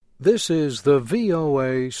This is the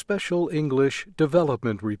VOA Special English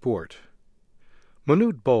Development Report.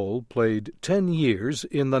 Manute Bol played 10 years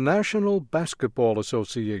in the National Basketball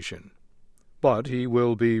Association, but he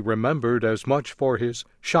will be remembered as much for his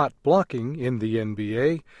shot blocking in the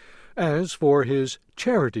NBA as for his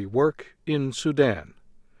charity work in Sudan.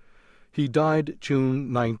 He died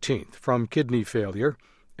June 19th from kidney failure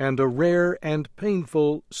and a rare and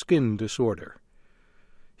painful skin disorder.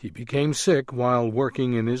 He became sick while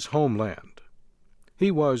working in his homeland. He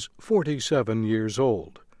was 47 years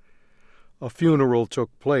old. A funeral took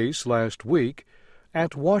place last week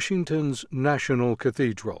at Washington's National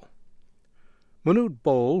Cathedral. Manute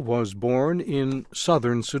Bol was born in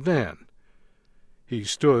southern Sudan. He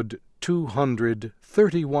stood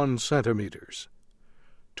 231 centimeters,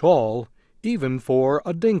 tall even for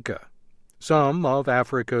a Dinka, some of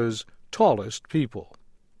Africa's tallest people.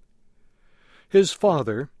 His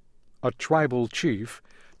father, a tribal chief,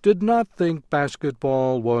 did not think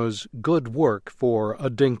basketball was good work for a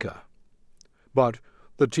Dinka, but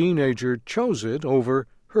the teenager chose it over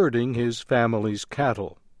herding his family's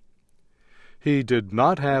cattle. He did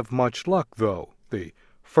not have much luck, though, the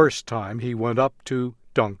first time he went up to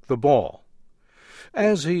dunk the ball.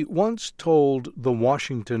 As he once told the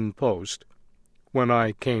Washington Post, "When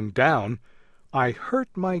I came down, I hurt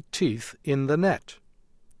my teeth in the net."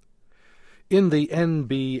 In the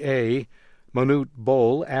NBA, Manute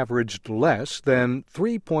Bol averaged less than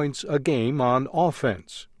 3 points a game on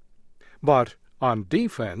offense. But on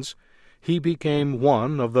defense, he became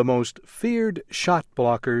one of the most feared shot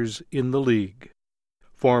blockers in the league.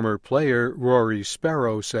 Former player Rory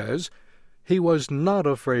Sparrow says he was not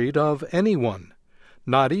afraid of anyone,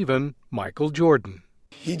 not even Michael Jordan.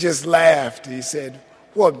 He just laughed. He said,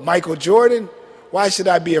 "What, Michael Jordan? Why should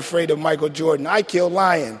I be afraid of Michael Jordan? I kill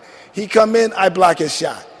lion. He come in, I block his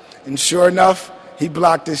shot." And sure enough, he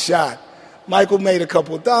blocked his shot. Michael made a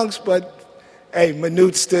couple dunks, but, hey,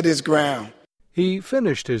 Manute stood his ground. He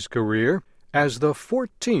finished his career as the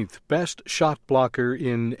 14th best shot blocker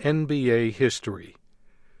in NBA history.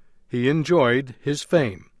 He enjoyed his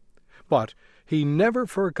fame, but he never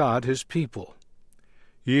forgot his people.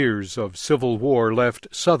 Years of civil war left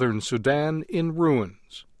southern Sudan in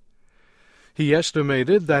ruins. He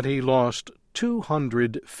estimated that he lost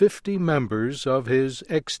 250 members of his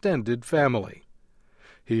extended family.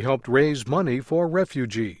 He helped raise money for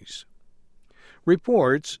refugees.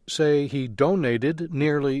 Reports say he donated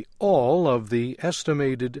nearly all of the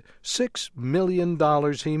estimated $6 million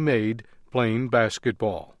he made playing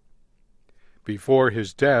basketball. Before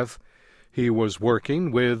his death, he was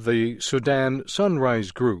working with the Sudan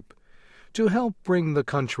Sunrise Group to help bring the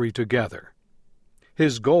country together.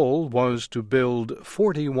 His goal was to build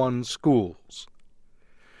 41 schools.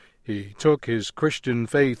 He took his Christian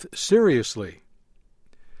faith seriously.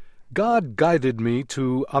 "God guided me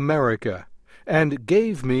to America and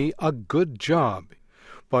gave me a good job,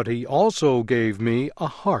 but he also gave me a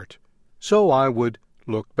heart, so I would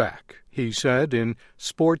look back," he said in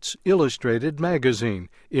Sports Illustrated magazine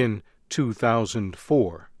in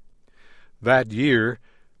 2004. That year,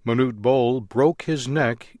 Manute Bol broke his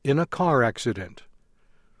neck in a car accident.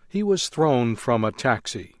 He was thrown from a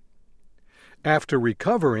taxi. After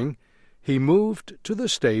recovering, he moved to the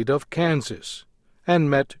state of Kansas and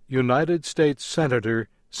met United States Senator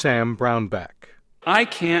Sam Brownback. I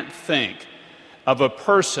can't think of a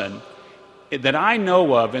person that I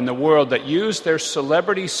know of in the world that used their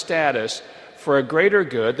celebrity status for a greater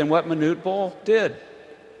good than what Manute Bol did.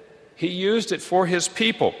 He used it for his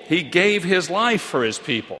people. He gave his life for his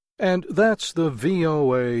people. And that's the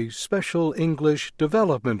VOA Special English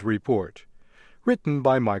Development Report, written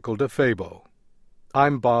by Michael DeFabo.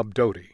 I'm Bob Doty.